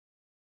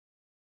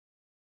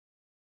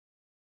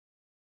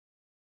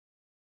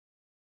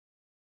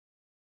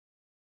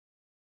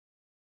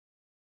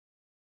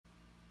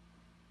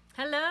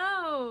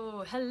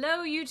Hello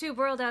YouTube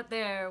world out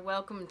there.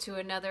 Welcome to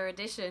another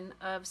edition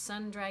of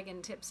Sun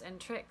Dragon Tips and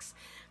Tricks.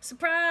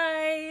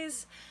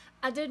 Surprise!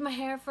 I did my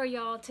hair for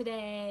y'all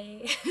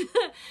today.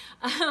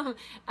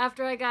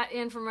 After I got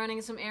in from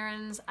running some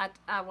errands,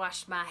 I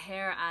washed my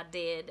hair,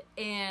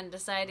 and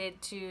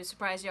decided to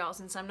surprise y'all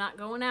since I'm not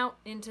going out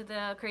into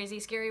the crazy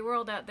scary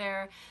world out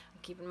there.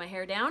 I'm keeping my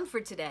hair down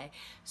for today.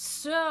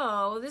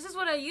 So this is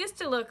what I used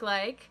to look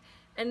like.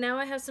 And now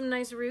I have some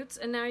nice roots,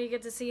 and now you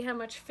get to see how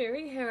much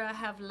fairy hair I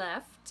have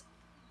left.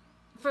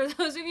 For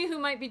those of you who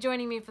might be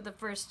joining me for the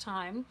first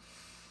time,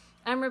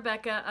 I'm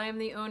Rebecca. I am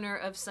the owner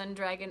of Sun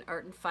Dragon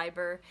Art and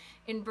Fiber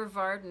in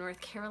Brevard, North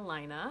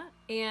Carolina,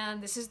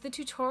 and this is the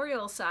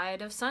tutorial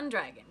side of Sun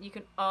Dragon. You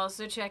can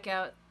also check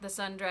out the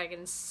Sun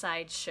Dragon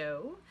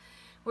sideshow,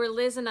 where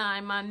Liz and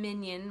I, my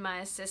minion, my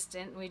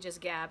assistant, we just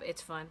gab.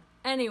 It's fun.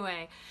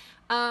 Anyway,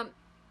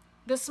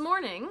 this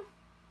morning,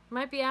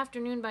 might be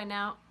afternoon by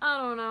now, I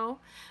don't know.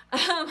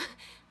 I'm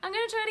gonna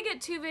try to get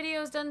 2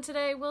 videos done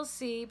today, we'll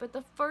see, but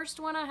the first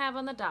one I have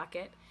on the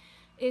docket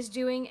is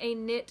doing a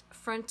knit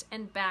front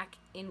and back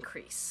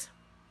increase.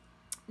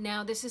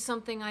 Now this is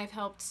something I've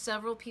helped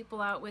several people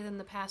out with in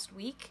the past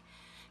week,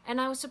 and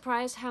I was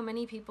surprised how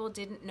many people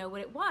didn't know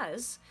what it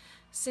was,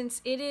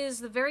 since it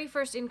is the very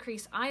first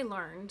increase I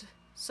learned,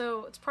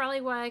 so it's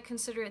probably why I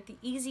consider it the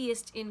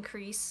easiest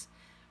increase.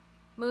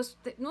 Most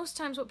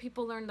times what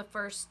people learn the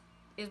first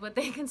is what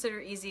they consider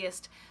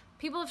easiest.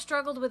 People have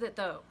struggled with it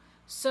though,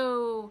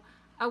 so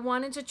I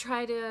wanted to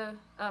try to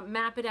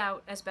map it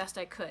out as best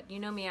I could. You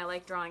know me, I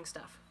like drawing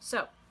stuff.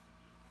 So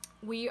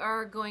we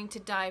are going to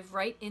dive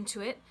right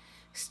into it.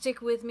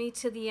 Stick with me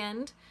to the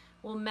end.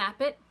 We'll map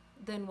it,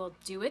 then we'll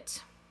do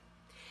it.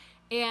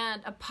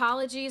 And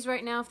apologies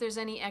right now if there's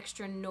any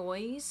extra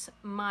noise.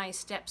 My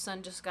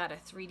stepson just got a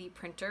 3D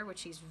printer,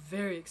 which he's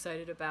very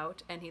excited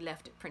about, and he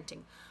left it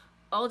printing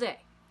all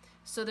day.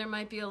 So there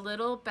might be a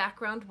little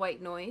background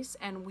white noise,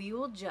 and we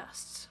will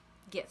just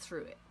get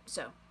through it.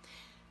 So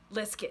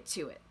let's get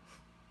to it.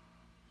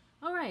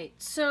 All right,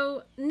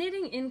 so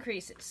knitting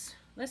increases.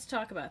 Let's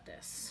talk about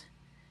this.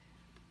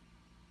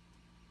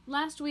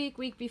 Last week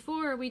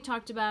before, we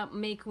talked about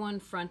make one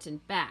front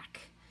and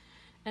back.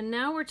 And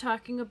now we're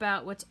talking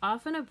about what's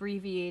often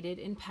abbreviated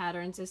in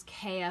patterns as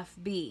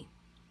KFB,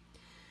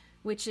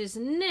 which is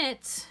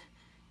knit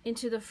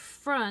into the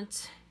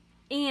front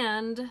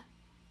and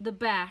the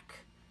back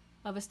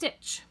of a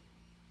stitch.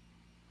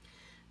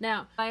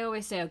 Now, I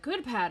always say a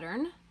good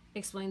pattern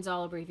explains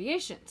all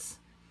abbreviations.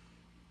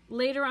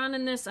 Later on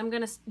in this, I'm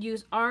going to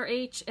use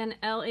RH and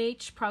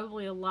LH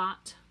probably a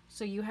lot,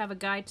 so you have a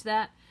guide to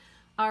that.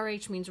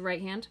 RH means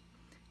right hand,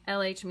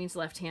 LH means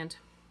left hand.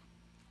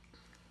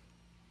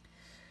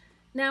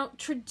 Now,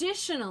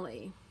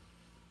 traditionally,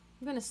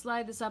 I'm going to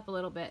slide this up a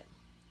little bit.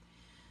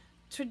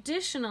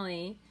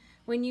 Traditionally,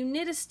 when you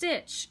knit a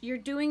stitch, you're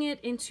doing it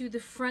into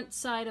the front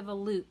side of a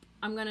loop.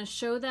 I'm going to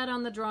show that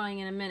on the drawing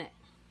in a minute.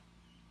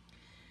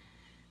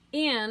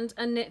 And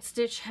a knit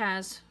stitch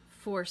has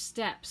 4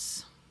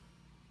 steps.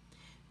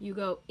 You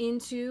go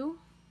into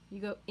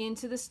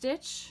the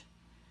stitch,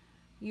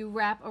 you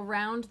wrap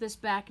around this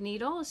back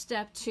needle, is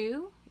step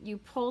 2, you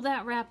pull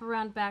that wrap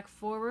around back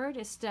forward,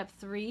 is step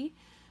 3,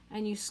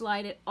 and you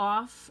slide it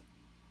off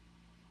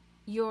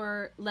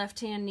your left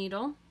hand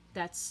needle,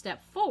 that's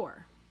step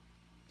 4.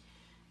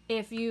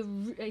 If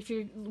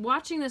you're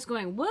watching this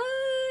going, what?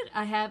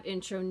 I have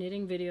intro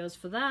knitting videos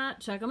for that.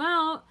 Check them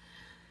out.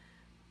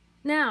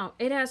 Now,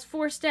 it has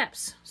 4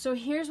 steps. So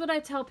here's what I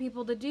tell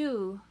people to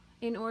do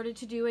in order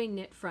to do a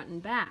knit front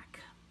and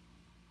back.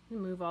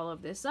 Move all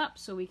of this up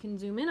so we can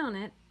zoom in on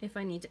it if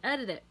I need to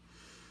edit it.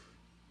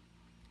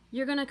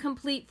 You're going to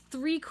complete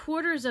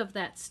 3/4 of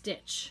that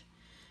stitch.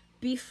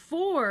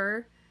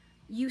 Before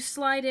you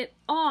slide it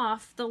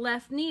off the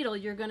left needle,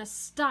 you're going to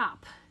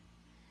stop.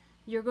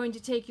 You're going to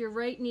take your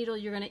right needle,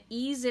 you're going to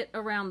ease it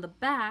around the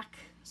back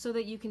so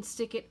that you can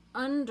stick it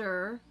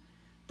under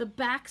the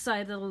back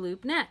side of the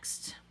loop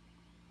next.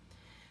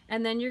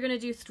 And then you're going to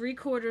do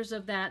 3/4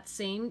 of that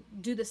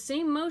do the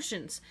same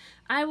motions.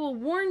 I will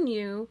warn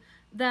you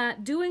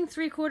that doing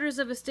 3/4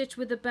 of a stitch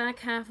with the back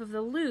half of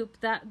the loop,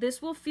 that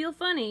this will feel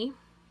funny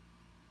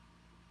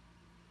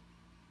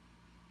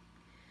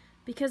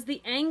because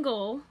the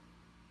angle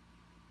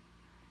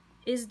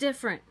is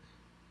different.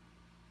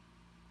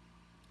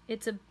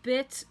 It's a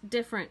bit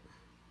different.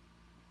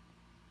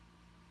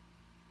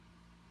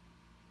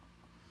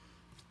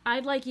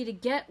 I'd like you to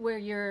get where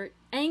you're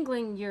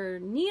angling your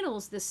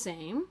needles the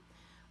same,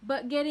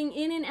 but getting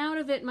in and out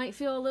of it might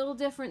feel a little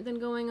different than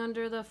going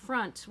under the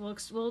front.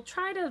 We'll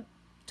try to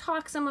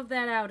talk some of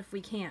that out if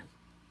we can.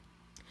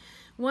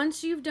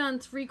 Once you've done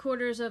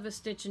 3/4 of a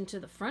stitch into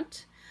the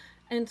front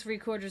and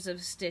 3/4 of a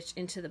stitch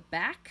into the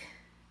back,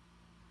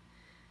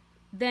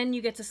 then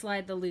you get to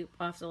slide the loop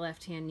off the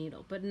left hand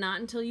needle, but not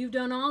until you've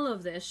done all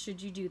of this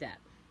should you do that.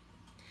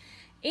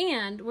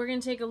 And we're going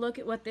to take a look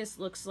at what this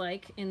looks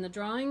like in the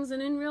drawings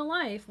and in real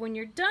life. When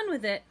you're done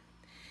with it,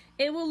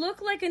 it will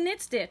look like a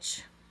knit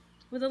stitch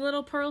with a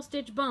little purl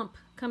stitch bump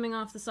coming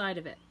off the side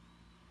of it.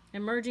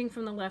 Emerging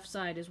from the left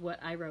side is what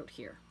I wrote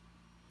here.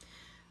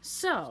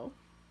 So,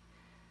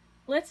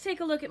 let's take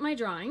a look at my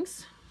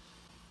drawings.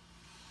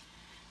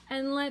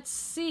 And let's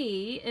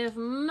see if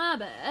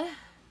maybe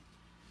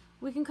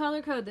we can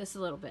color code this a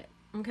little bit,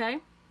 okay?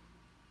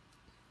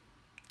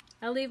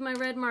 I'll leave my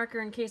red marker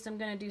in case I'm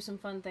going to do some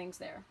fun things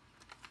there.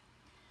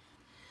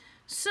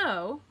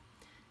 So,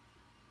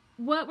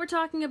 what we're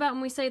talking about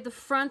when we say the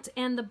front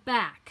and the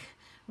back,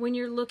 when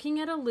you're looking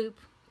at a loop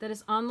that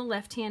is on the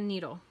left-hand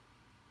needle,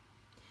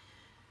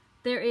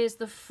 there is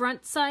the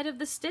front side of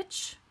the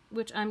stitch,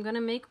 which I'm going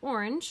to make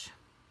orange.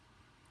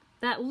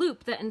 That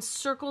loop that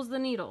encircles the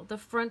needle, the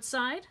front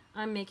side,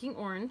 I'm making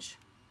orange.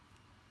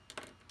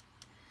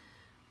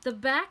 The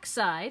back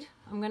side,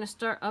 I'm going to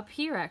start up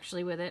here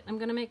actually with it, I'm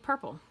going to make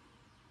purple.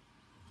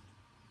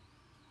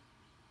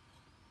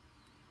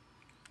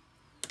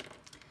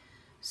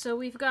 So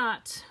we've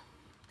got,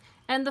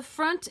 and the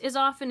front is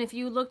often, if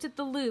you looked at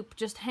the loop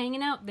just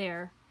hanging out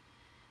there,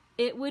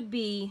 it would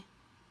be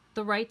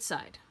the right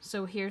side.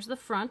 So here's the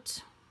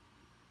front,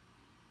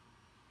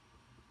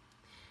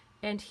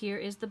 and here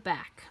is the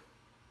back.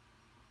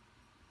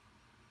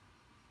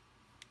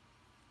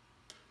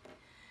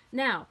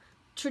 Now,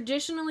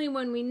 traditionally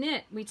when we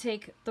knit, we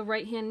take the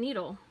right-hand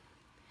needle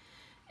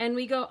and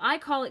we go, I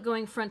call it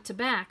going front to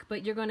back,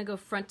 but you're going to go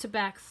front to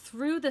back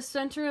through the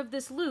center of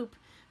this loop.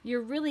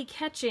 You're really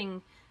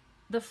catching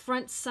the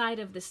front side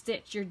of the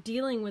stitch. You're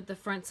dealing with the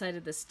front side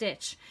of the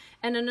stitch.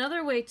 And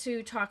another way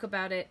to talk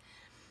about it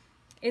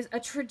is a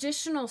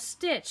traditional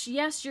stitch.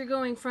 Yes, you're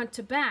going front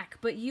to back,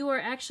 but you are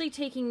actually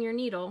taking your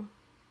needle,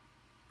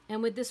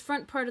 and with this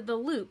front part of the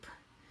loop,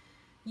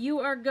 you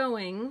are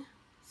going,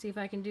 see if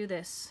I can do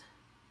this.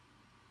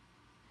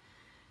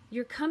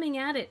 You're coming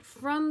at it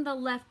from the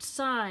left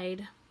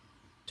side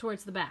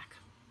towards the back.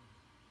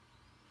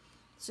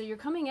 So you're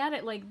coming at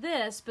it like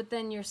this, but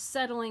then you're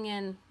settling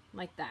in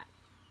like that.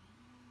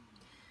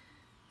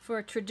 For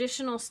a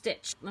traditional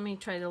stitch, let me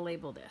try to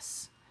label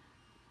this.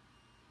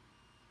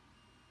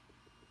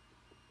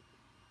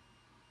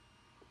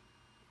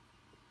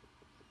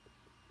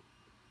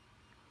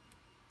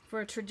 For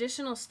a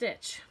traditional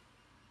stitch,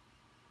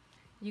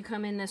 you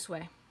come in this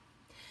way.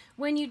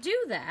 When you do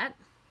that,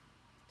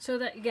 so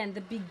that again,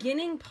 the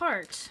beginning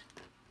part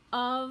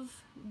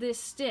of this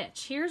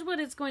stitch, here's what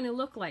it's going to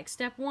look like.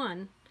 Step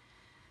one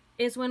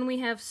is when we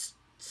have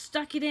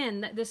stuck it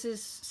in, that this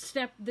is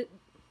step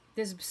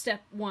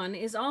one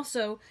is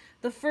also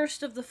the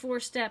first of the 4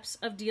 steps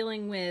of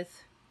dealing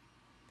with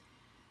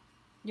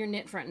your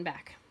knit front and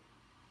back.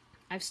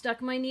 I've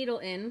stuck my needle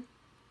in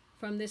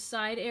from this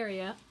side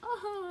area.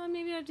 Oh,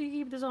 maybe I have to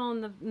keep this all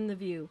in the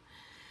view.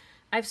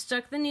 I've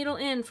stuck the needle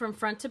in from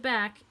front to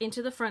back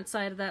into the front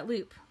side of that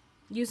loop.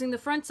 Using the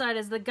front side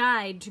as the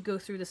guide to go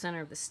through the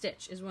center of the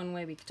stitch is one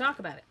way we could talk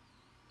about it.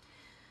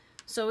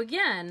 So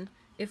again,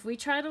 if we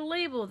try to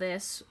label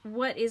this,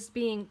 what is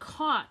being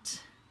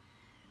caught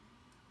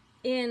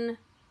in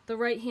the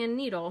right-hand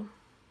needle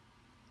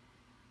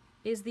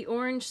is the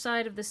orange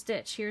side of the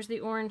stitch. Here's the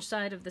orange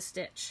side of the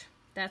stitch.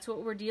 That's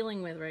what we're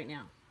dealing with right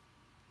now.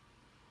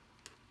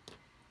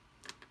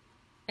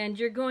 And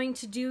you're going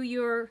to do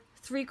your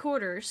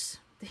 3/4.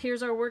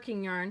 Here's our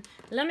working yarn.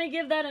 Let me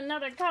give that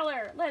another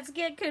color. Let's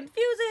get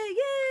confusing.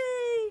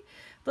 Yay!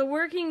 The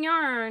working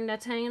yarn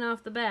that's hanging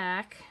off the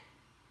back,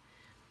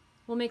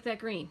 we'll make that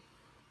green.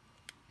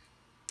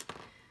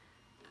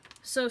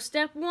 So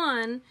step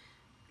one,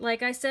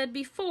 like I said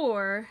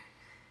before,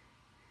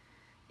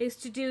 is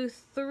to do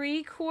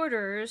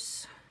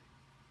 3/4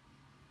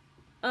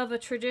 of a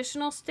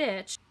traditional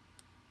stitch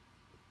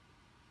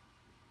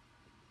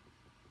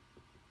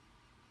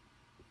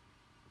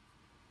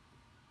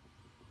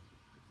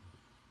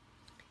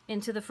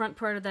into the front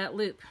part of that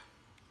loop.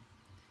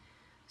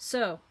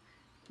 So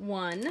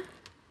 1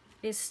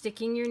 is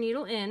sticking your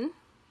needle in,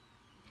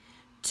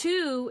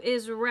 2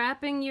 is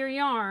wrapping your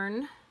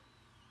yarn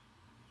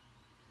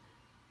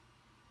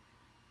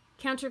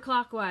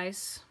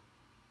counterclockwise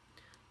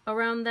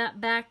around the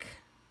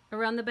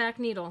back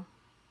needle,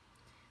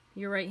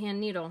 your right-hand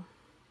needle.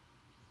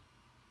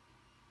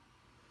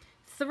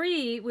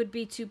 3 would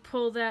be to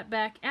pull that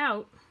back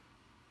out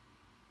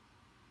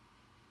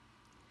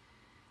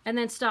and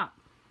then stop.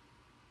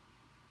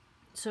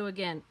 So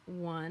again,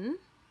 1,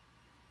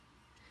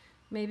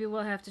 maybe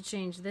we'll have to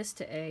change this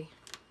to A.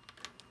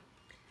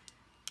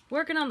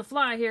 Working on the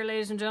fly here,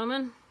 ladies and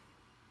gentlemen.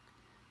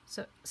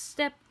 So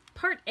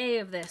part A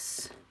of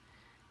this,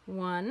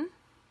 1,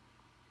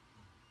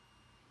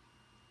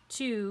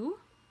 2,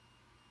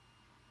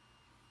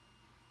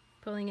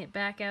 pulling it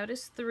back out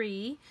is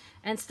 3,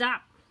 and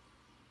stop.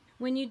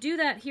 When you do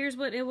that, here's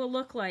what it will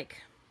look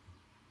like.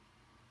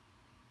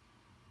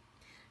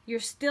 You're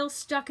still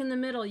stuck in the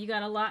middle. You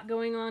got a lot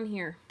going on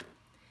here.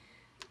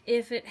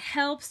 If it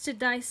helps to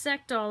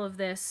dissect all of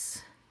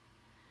this,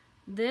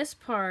 this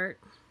part,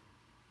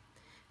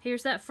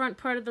 here's that front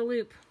part of the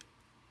loop.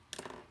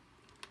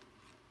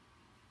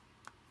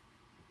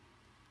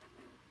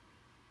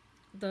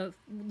 The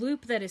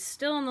loop that is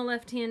still on the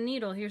left-hand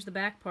needle, here's the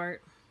back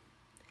part.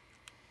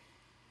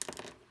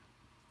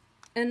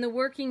 And the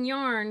working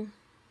yarn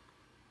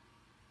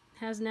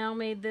has now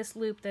made this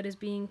loop that is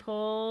being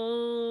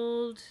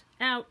pulled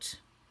out.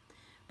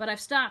 But I've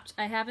stopped.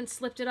 I haven't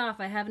slipped it off.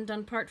 I haven't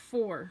done part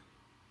 4.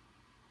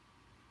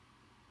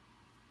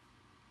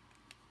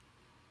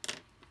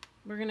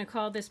 We're going to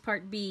call this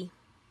part B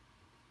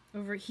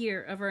over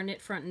here of our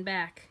knit front and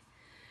back.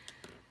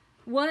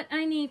 What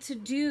I need to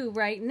do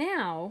right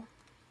now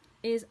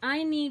is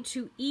I need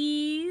to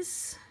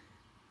ease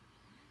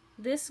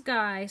this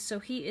guy so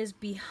he is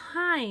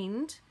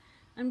behind.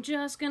 I'm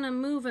just going to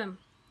move him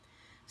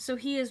so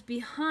he is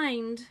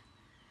behind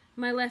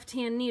my left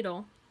hand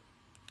needle.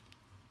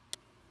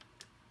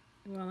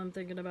 While I'm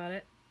thinking about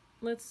it,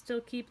 let's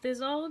still keep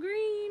this all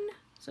green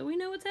so we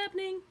know what's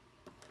happening.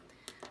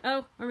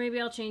 Oh, or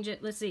maybe I'll change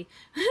it. Let's see.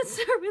 Let's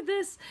start with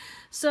this.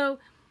 So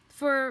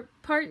for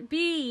part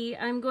B,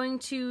 I'm going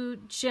to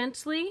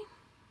gently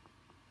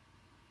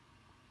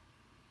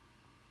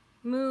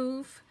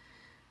move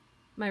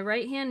my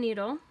right hand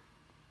needle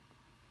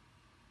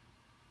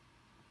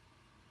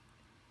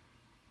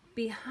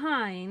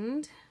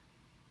behind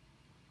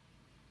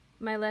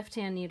my left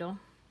hand needle.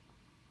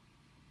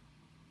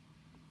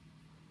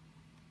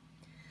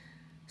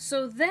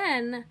 So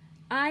then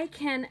I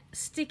can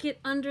stick it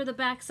under the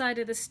back side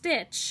of the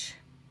stitch.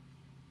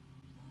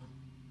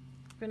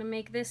 I'm going to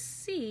make this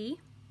C.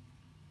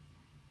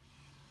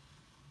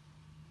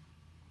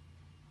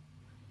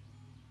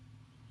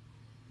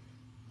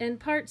 And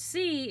part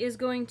C is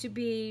going to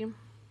be,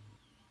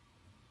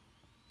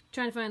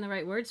 trying to find the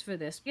right words for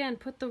this. Again,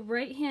 put the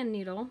right hand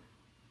needle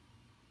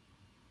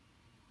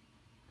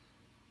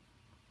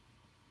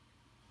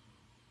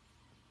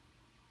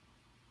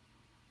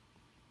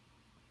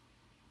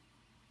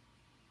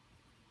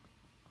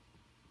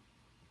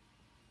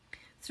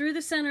through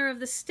the center of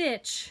the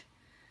stitch.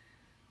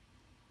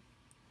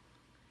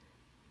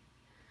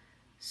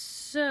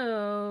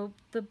 So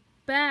the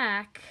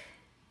back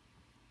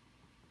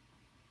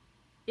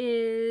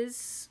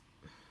is,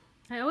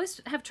 I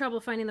always have trouble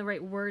finding the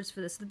right words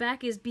for this. The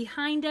back is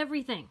behind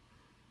everything.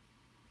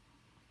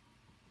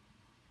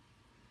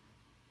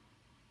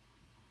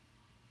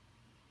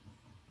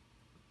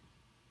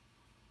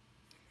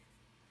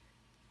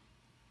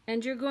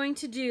 And you're going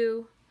to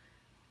do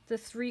the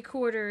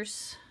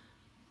 3/4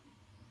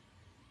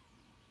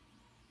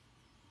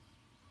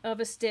 of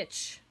a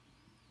stitch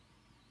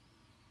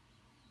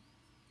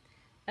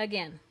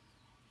again.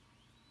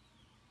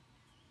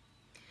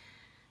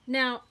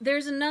 Now,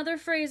 there's another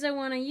phrase I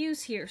want to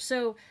use here.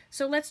 So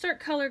let's start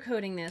color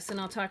coding this, and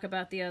I'll talk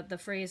about the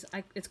phrase.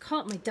 It's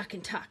called my duck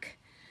and tuck.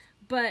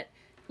 But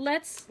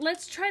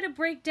let's try to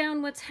break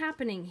down what's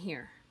happening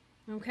here.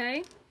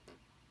 Okay?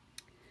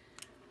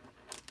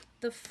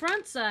 The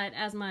front side,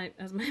 as my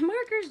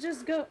markers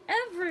just go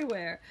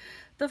everywhere,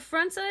 the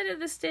front side of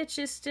the stitch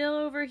is still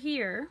over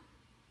here.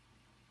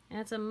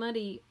 That's a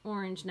muddy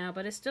orange now,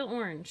 but it's still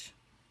orange.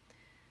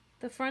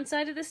 The front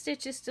side of the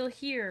stitch is still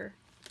here.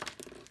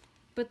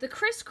 But the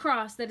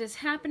crisscross that is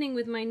happening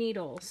with my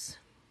needles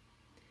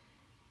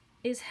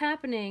is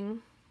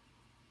happening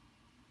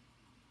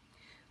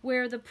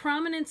where the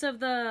prominence of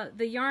the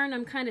yarn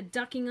I'm kind of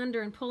ducking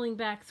under and pulling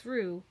back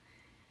through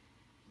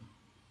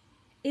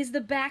is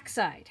the back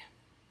side.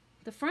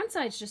 The front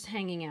side's just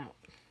hanging out.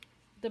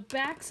 The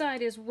back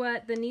side is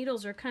what the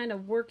needles are kind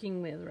of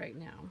working with right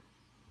now.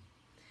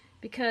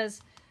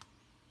 Because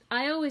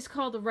I always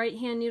call the right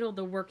hand needle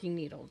the working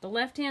needle. The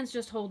left hand's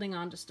just holding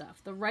on to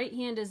stuff. The right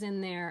hand is in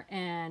there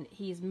and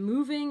he's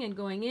moving and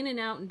going in and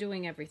out and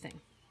doing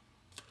everything.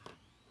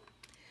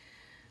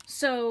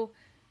 So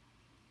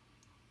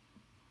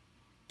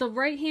the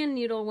right hand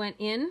needle went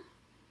in,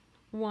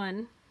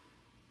 1.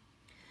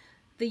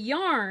 The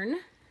yarn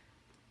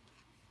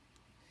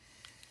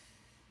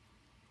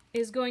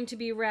is going to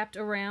be wrapped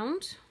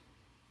around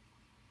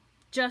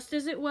just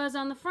as it was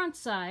on the front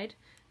side.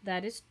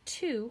 That is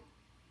 2.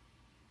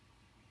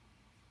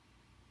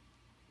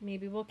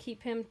 Maybe we'll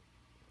keep him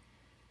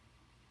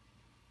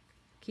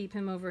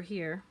over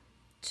here.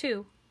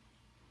 2.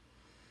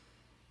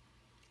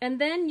 And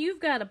then you've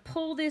got to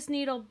pull this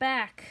needle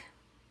back.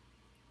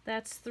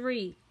 That's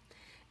 3.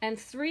 And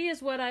 3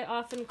 is what I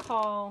often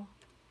call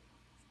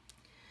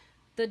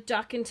the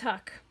duck and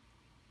tuck.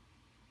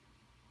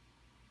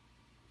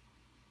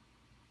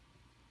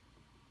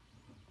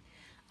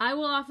 I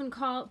will often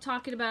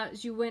talk it about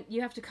as you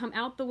have to come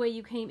out the way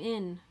you came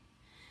in.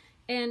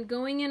 And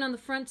going in on the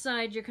front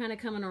side, you're kind of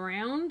coming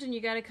around, and you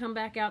got to come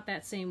back out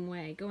that same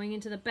way. Going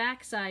into the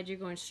back side, you're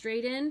going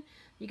straight in.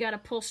 You got to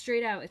pull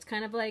straight out. It's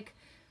kind of like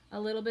a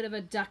little bit of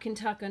a duck and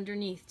tuck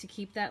underneath to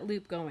keep that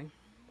loop going.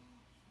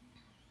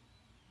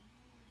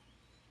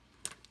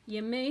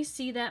 You may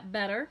see that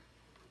better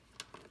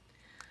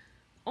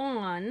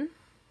on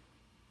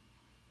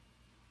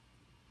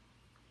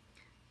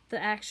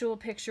the actual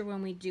picture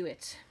when we do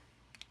it.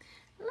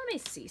 Let me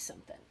see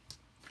something.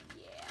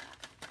 Yeah.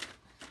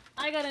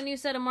 I got a new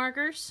set of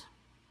markers.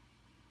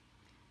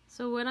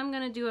 So what I'm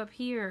going to do up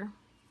here,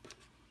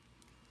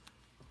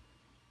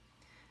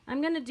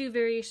 I'm going to do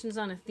variations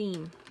on a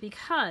theme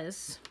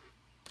because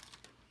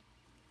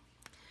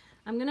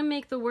I'm going to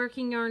make the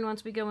working yarn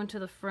once we go into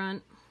the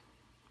front.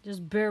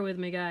 Just bear with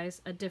me,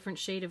 guys. A different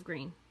shade of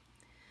green,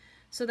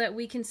 so that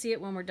we can see it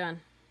when we're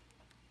done.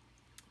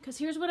 Because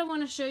here's what I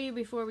want to show you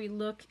before we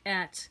look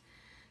at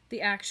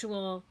the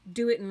actual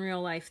do it in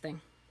real life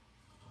thing.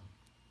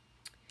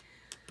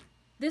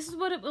 This is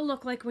what it will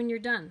look like when you're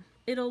done.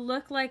 It'll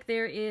look like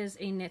there is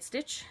a knit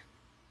stitch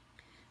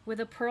with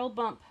a purl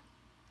bump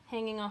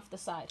hanging off the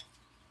side.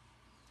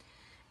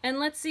 And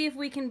let's see if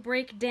we can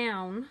break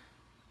down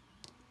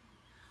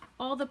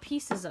all the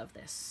pieces of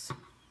this.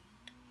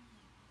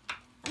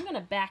 I'm going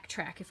to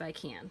backtrack if I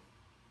can.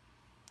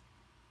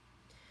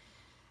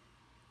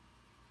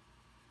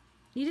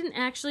 You didn't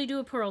actually do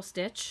a purl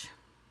stitch,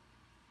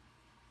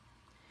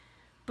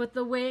 but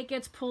the way it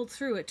gets pulled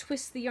through, it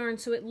twists the yarn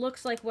so it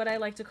looks like what I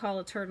like to call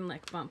a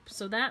turtleneck bump.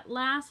 So that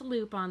last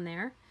loop on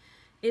there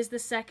is the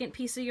second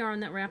piece of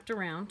yarn that wrapped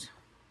around.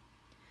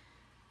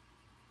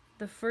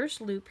 The first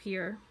loop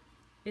here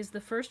is the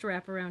first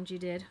wraparound you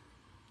did.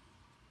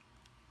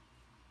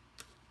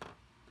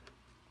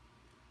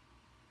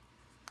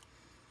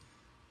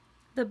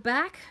 The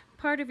back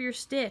part of your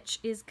stitch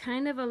is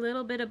kind of a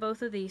little bit of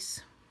both of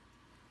these.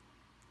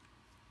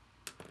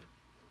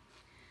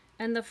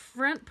 And the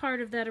front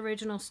part of that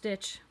original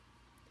stitch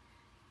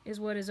is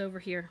what is over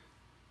here.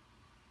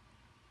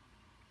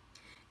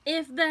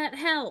 If that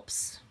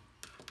helps,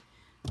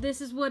 this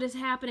is what is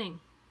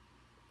happening.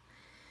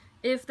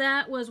 If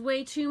that was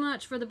way too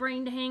much for the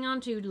brain to hang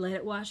on to, let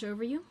it wash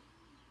over you.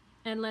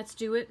 And let's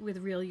do it with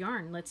real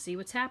yarn. Let's see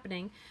what's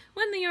happening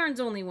when the yarn's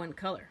only one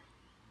color.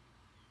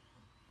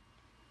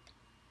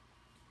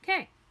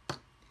 Okay,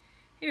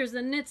 here's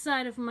the knit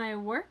side of my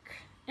work,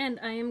 and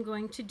I am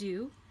going to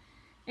do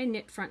a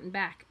knit front and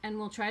back, and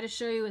we'll try to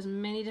show you as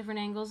many different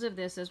angles of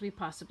this as we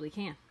possibly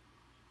can.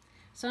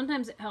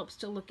 Sometimes it helps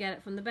to look at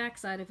it from the back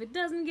side if it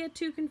doesn't get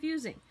too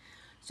confusing.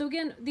 So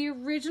again, the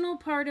original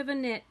part of a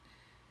knit,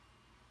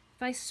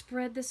 if I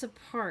spread this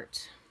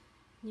apart,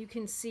 you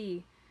can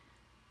see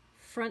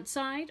front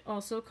side,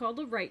 also called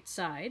the right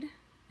side,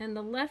 and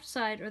the left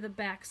side or the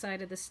back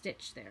side of the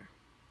stitch there.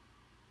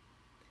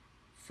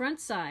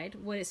 Front side,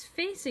 what is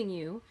facing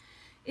you,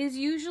 is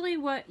usually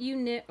what you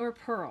knit or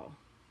purl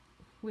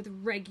with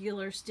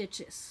regular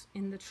stitches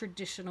in the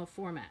traditional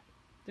format.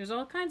 There's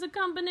all kinds of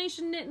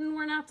combination knitting.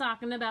 We're not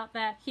talking about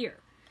that here.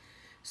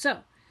 So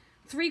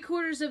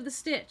 3/4 of the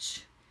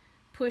stitch,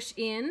 push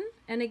in,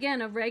 and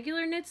again, a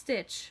regular knit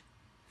stitch,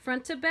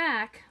 front to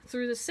back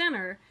through the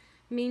center,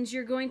 means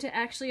you're going to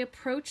actually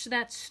approach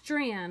that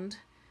strand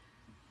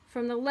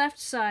from the left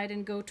side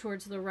and go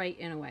towards the right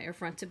in a way, or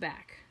front to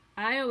back.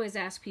 I always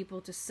ask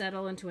people to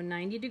settle into a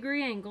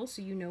 90-degree angle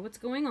so you know what's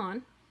going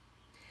on.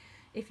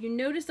 If you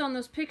noticed on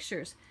those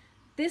pictures,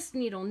 this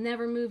needle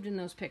never moved in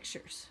those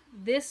pictures.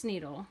 This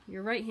needle,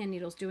 your right hand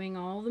needle, is doing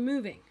all the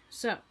moving.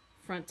 So,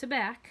 front to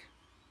back,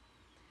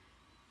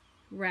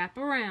 wrap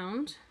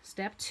around,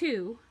 step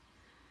 2,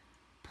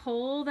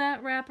 pull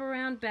that wrap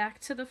around back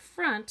to the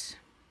front.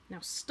 Now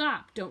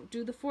stop, don't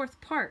do the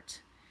 4th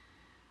part.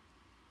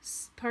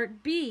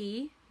 Part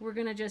B, we're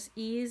going to just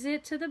ease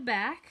it to the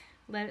back,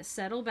 let it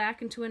settle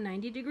back into a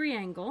 90-degree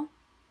angle.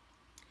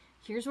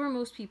 Here's where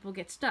most people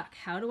get stuck.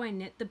 How do I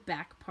knit the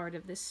back part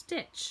of this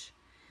stitch?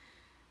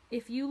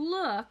 If we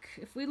look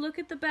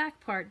at the back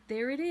part,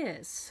 there it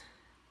is.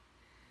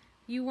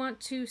 You want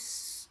to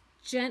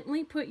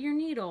gently put your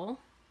needle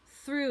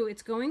through,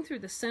 it's going through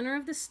the center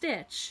of the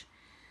stitch,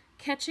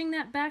 catching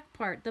that back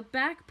part. The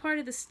back part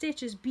of the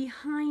stitch is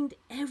behind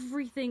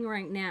everything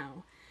right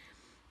now.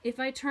 If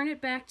I turn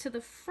it back to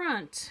the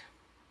front,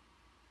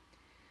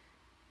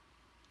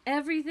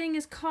 everything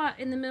is caught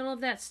in the middle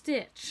of that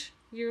stitch.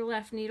 Your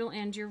left needle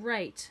and your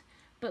right.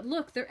 But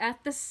look, they're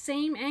at the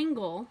same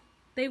angle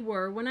they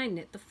were when I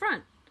knit the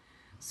front.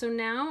 So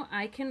now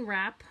I can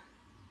wrap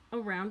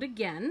around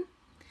again.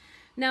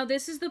 Now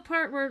this is the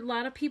part where a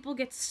lot of people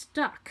get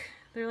stuck.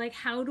 They're like,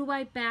 how do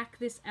I back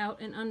this out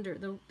and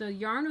under? The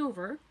yarn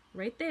over,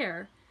 right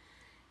there,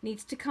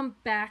 needs to come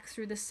back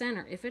through the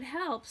center. If it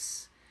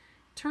helps,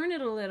 turn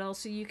it a little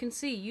so you can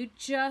see. You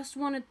just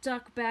want to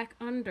duck back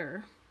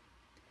under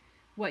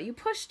what you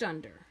pushed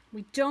under.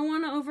 We don't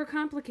want to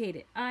overcomplicate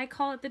it. I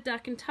call it the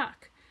duck and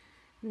tuck.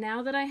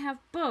 Now that I have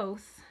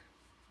both,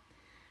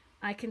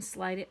 I can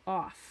slide it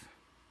off.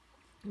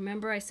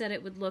 Remember I said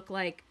it would look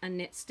like a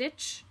knit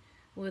stitch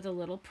with a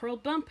little purl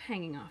bump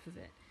hanging off of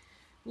it.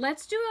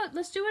 Let's do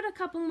it a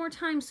couple more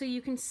times so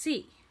you can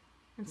see.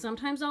 And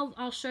sometimes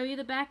I'll show you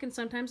the back and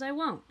sometimes I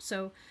won't.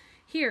 So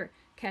here,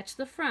 catch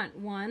the front.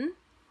 1,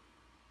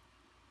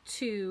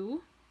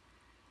 2,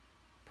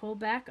 pull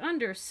back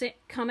under,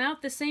 come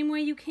out the same way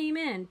you came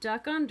in,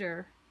 duck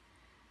under.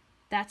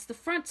 That's the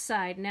front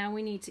side. Now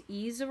we need to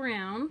ease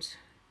around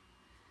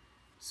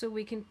so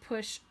we can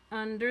push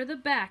under the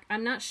back.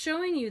 I'm not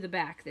showing you the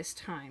back this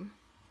time,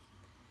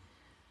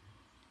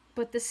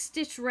 but the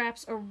stitch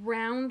wraps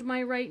around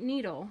my right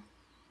needle.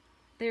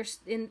 It's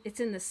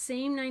in the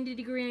same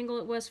 90-degree angle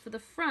it was for the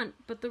front,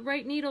 but the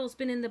right needle's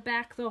been in the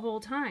back the whole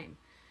time.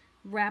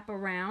 Wrap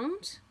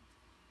around,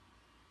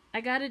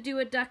 I got to do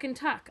a duck and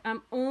tuck.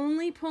 I'm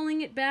only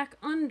pulling it back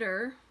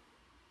under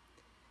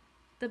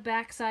the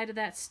back side of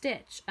that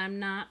stitch. I'm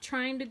not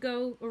trying to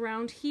go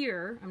around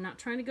here. I'm not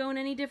trying to go in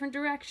any different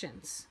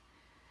directions.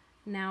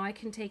 Now I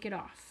can take it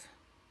off.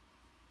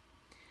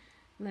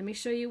 Let me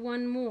show you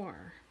one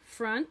more.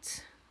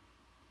 Front,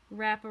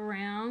 wrap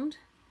around,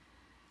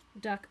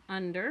 duck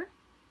under,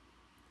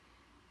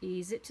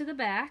 ease it to the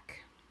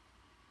back.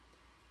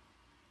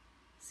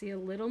 See a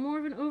little more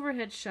of an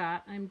overhead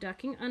shot. I'm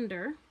ducking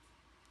under.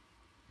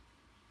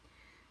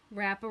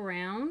 Wrap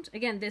around.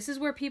 Again, this is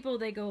where people,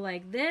 they go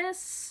like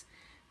this.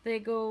 They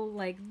go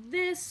like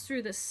this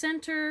through the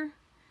center.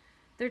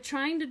 They're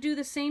trying to do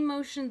the same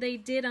motion they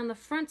did on the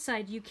front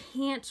side. You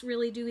can't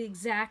really do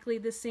exactly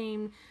the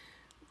same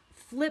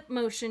flip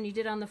motion you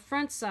did on the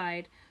front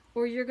side,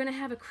 or you're going to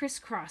have a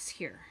crisscross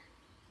here.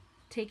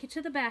 Take it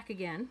to the back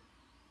again.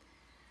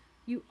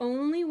 You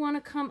only want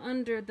to come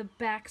under the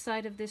back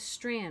side of this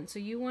strand. So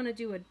you want to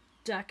do a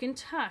duck and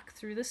tuck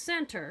through the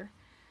center.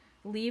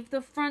 Leave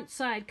the front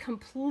side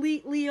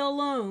completely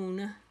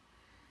alone.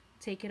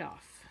 Take it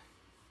off.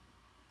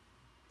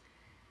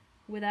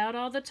 Without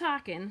all the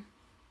talking,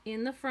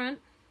 in the front,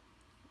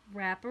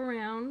 wrap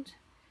around,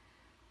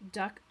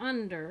 duck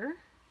under,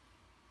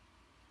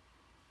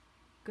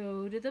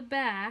 go to the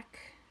back,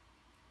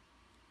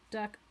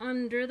 duck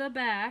under the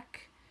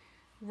back,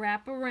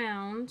 wrap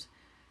around,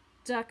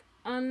 duck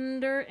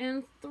under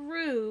and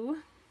through,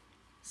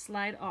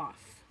 slide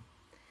off.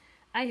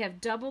 I have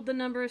doubled the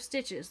number of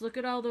stitches. Look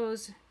at all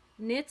those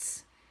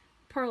knits,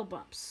 purl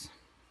bumps.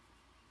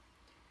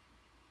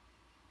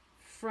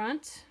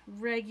 Front,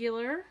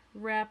 regular,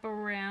 wrap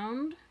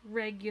around,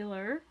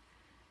 regular,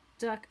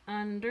 duck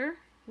under,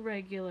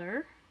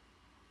 regular.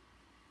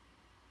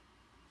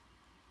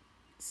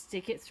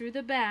 Stick it through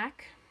the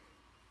back,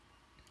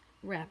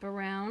 wrap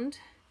around,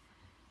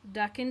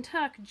 duck and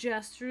tuck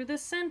just through the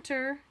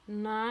center,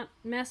 not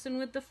messing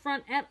with the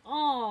front at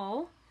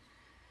all.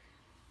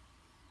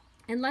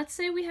 And let's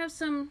say we have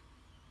some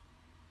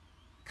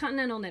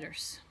continental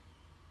knitters.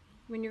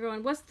 When you're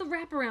going, what's the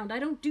wraparound? I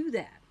don't do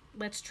that.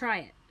 Let's try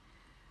it.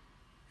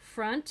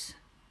 Front,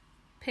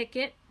 pick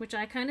it, which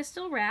I kind of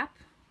still wrap,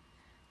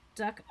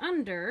 duck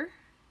under,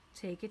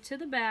 take it to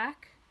the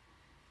back,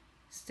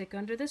 stick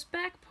under this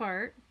back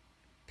part,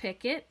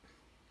 pick it.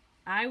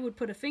 I would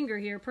put a finger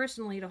here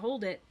personally to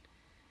hold it,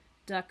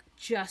 duck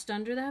just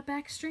under that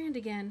back strand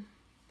again,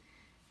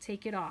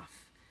 take it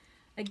off.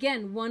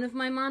 Again, one of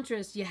my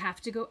mantras, you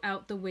have to go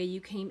out the way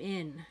you came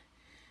in.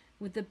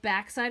 With the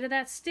back side of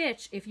that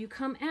stitch, if you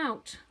come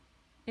out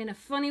in a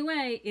funny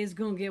way, it's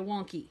going to get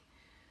wonky.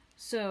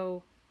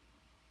 So,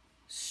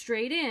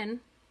 straight in,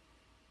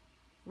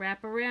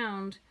 wrap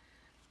around,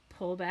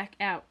 pull back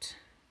out.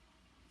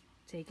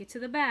 Take it to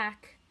the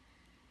back,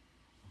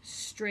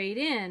 straight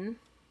in,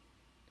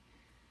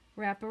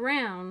 wrap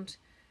around,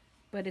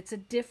 but it's a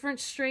different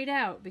straight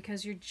out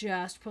because you're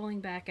just pulling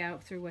back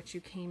out through what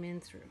you came in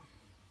through.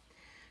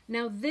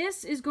 Now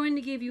this is going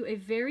to give you a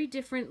very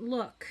different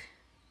look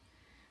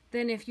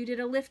than if you did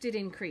a lifted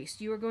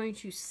increase. You are going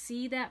to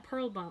see that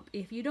purl bump.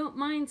 If you don't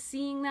mind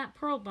seeing that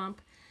purl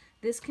bump,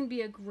 this can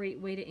be a great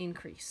way to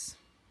increase.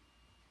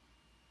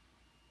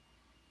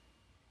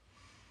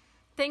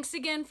 Thanks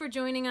again for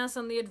joining us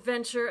on the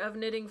adventure of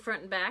knitting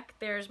front and back.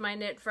 There's my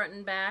knit front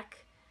and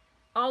back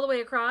all the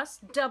way across,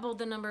 doubled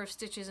the number of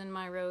stitches in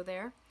my row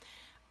there.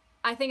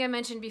 I think I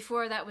mentioned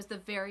before that was the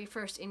very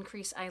first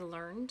increase I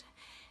learned.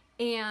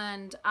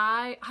 And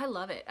I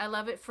love it. I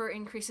love it for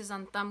increases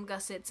on thumb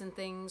gussets and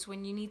things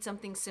when you need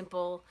something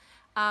simple.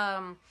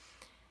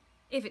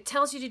 If it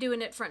tells you to do a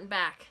knit front and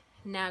back,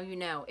 now you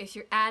know. If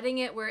you're adding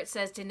it where it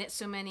says to knit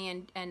so many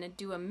and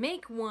do a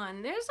make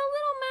one, there's a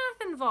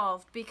little math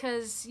involved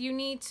because you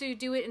need to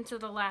do it into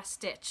the last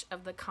stitch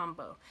of the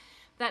combo.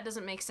 That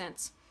doesn't make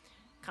sense.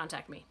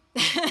 Contact me.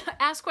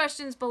 Ask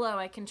questions below.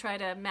 I can try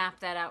to map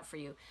that out for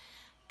you.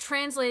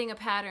 Translating a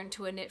pattern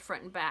to a knit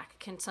front and back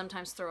can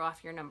sometimes throw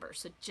off your numbers,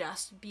 so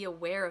just be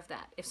aware of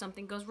that. If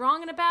something goes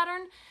wrong in a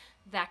pattern,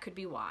 that could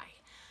be why.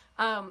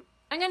 I'm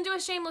going to do a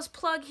shameless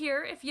plug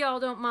here if y'all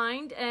don't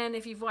mind, and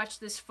if you've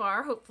watched this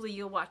far, hopefully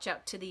you'll watch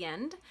out to the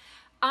end.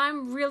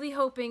 I'm really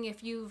hoping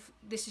if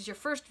this is your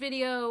first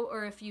video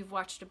or if you've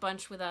watched a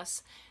bunch with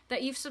us,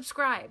 that you've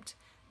subscribed,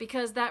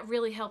 because that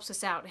really helps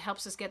us out. It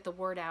helps us get the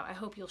word out. I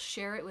hope you'll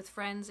share it with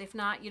friends. If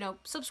not,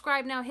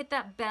 subscribe now, hit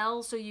that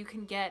bell so you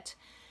can get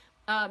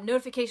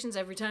notifications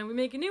every time we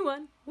make a new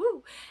one.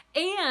 Woo!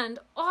 And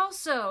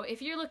also,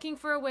 if you're looking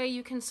for a way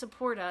you can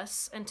support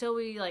us until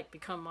we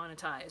become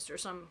monetized or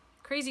some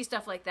crazy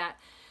stuff like that,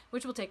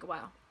 which will take a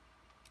while.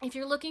 If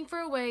you're looking for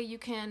a way you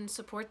can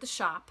support the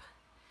shop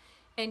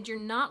and you're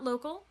not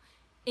local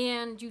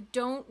and you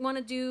don't want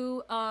to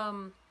do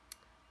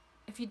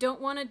if you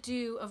don't want to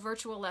do a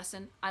virtual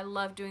lesson, I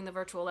love doing the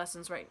virtual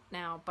lessons right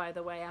now, by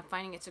the way. I'm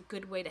finding it's a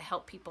good way to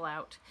help people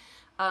out.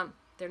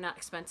 They're not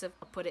expensive.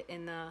 I'll put it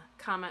in the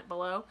comment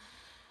below.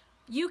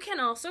 You can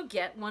also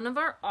get one of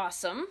our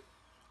awesome,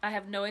 I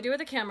have no idea where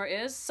the camera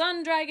is,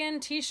 Sun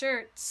Dragon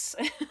t-shirts.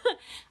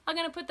 I'm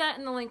going to put that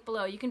in the link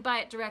below. You can buy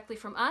it directly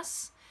from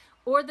us,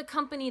 or the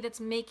company that's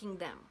making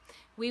them.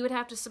 We would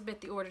have to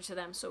submit the order to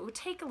them, so it would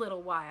take a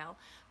little while.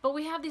 But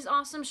we have these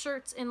awesome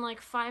shirts in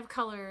like 5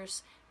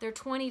 colors. They're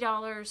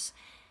 $20,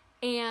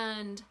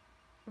 and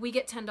we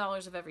get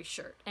 $10 of every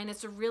shirt. And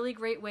it's a really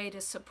great way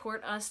to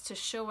support us, to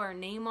show our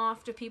name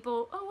off to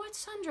people. Oh, what's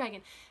Sun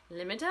Dragon?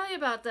 Let me tell you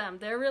about them.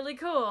 They're really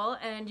cool,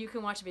 and you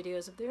can watch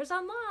videos of theirs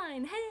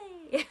online.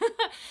 Hey!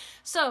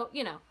 So,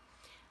 you know,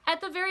 at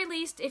the very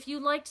least, if you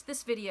liked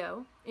this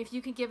video, if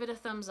you could give it a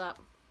thumbs up,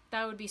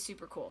 that would be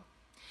super cool.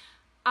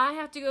 I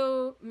have to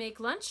go make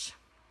lunch,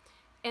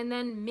 and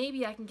then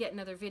maybe I can get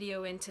another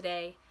video in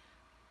today.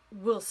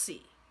 We'll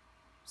see.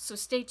 So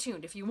stay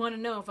tuned. If you want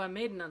to know if I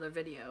made another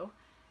video,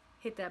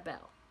 hit that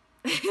bell.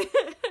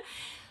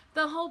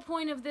 The whole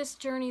point of this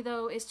journey,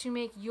 though, is to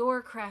make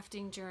your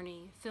crafting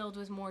journey filled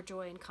with more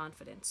joy and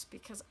confidence,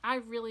 because I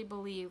really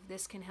believe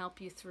this can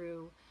help you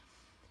through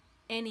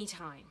any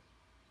time.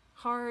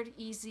 Hard,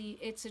 easy,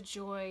 it's a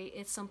joy.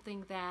 It's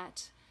something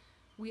that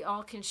we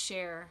all can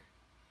share.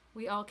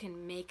 We all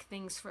can make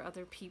things for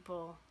other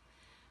people.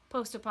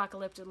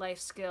 Post-apocalyptic life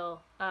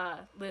skill,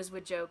 Liz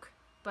would joke.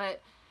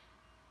 But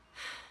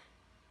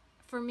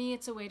for me,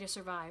 it's a way to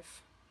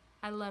survive.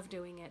 I love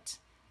doing it.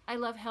 I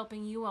love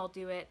helping you all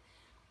do it.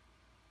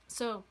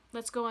 So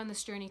let's go on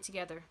this journey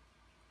together.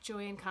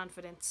 Joy and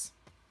confidence.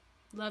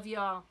 Love you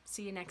all.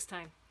 See you next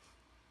time.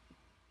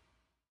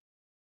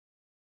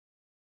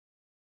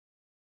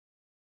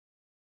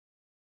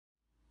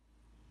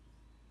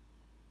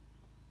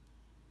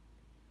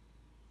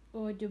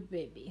 Oh, the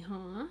baby,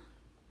 huh?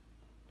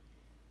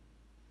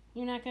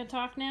 You're not gonna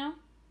talk now?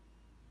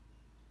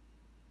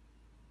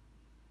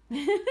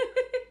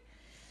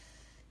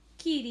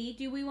 Kitty,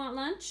 do we want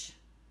lunch?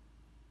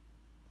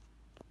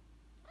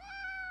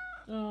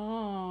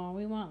 Oh,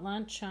 we want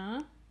lunch,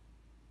 huh?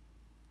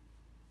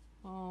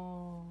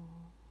 Oh,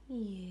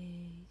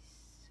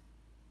 yes.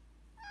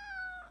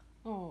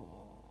 Oh.